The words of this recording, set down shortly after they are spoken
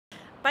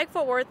Bike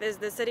Fort Worth is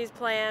the city's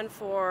plan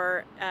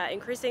for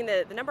increasing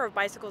the number of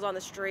bicycles on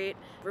the street,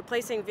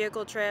 replacing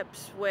vehicle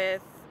trips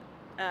with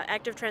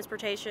active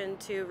transportation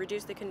to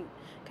reduce the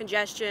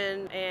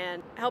congestion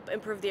and help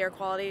improve the air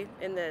quality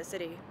in the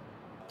city.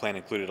 Plan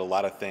included a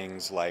lot of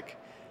things like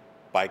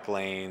bike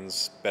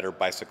lanes, better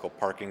bicycle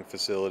parking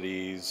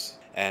facilities,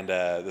 and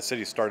the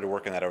city started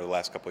working that over the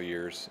last couple of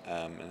years,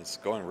 and it's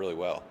going really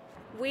well.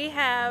 We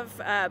have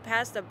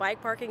passed a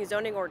bike parking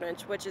zoning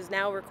ordinance, which is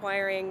now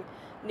requiring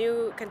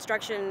new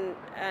construction,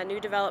 new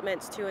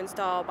developments to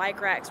install bike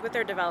racks with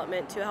their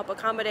development to help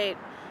accommodate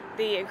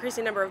the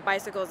increasing number of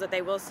bicycles that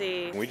they will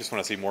see. We just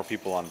want to see more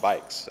people on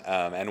bikes,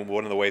 and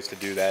one of the ways to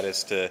do that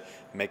is to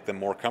make them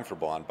more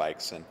comfortable on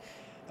bikes. And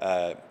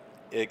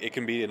it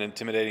can be an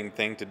intimidating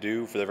thing to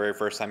do for the very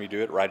first time you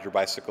do it, ride your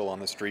bicycle on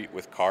the street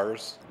with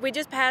cars. We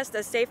just passed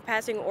a safe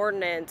passing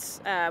ordinance,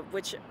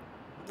 which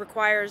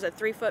requires a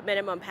 3-foot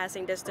minimum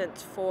passing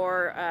distance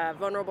for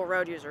vulnerable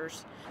road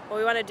users. What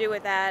we want to do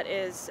with that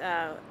is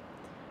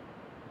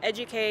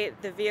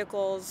educate the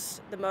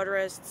vehicles, the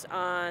motorists,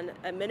 on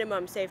a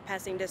minimum safe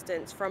passing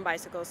distance from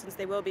bicycles, since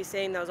they will be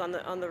seeing those on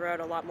the road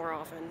a lot more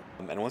often.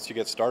 And once you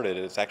get started,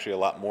 it's actually a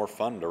lot more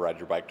fun to ride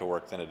your bike to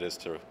work than it is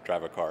to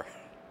drive a car.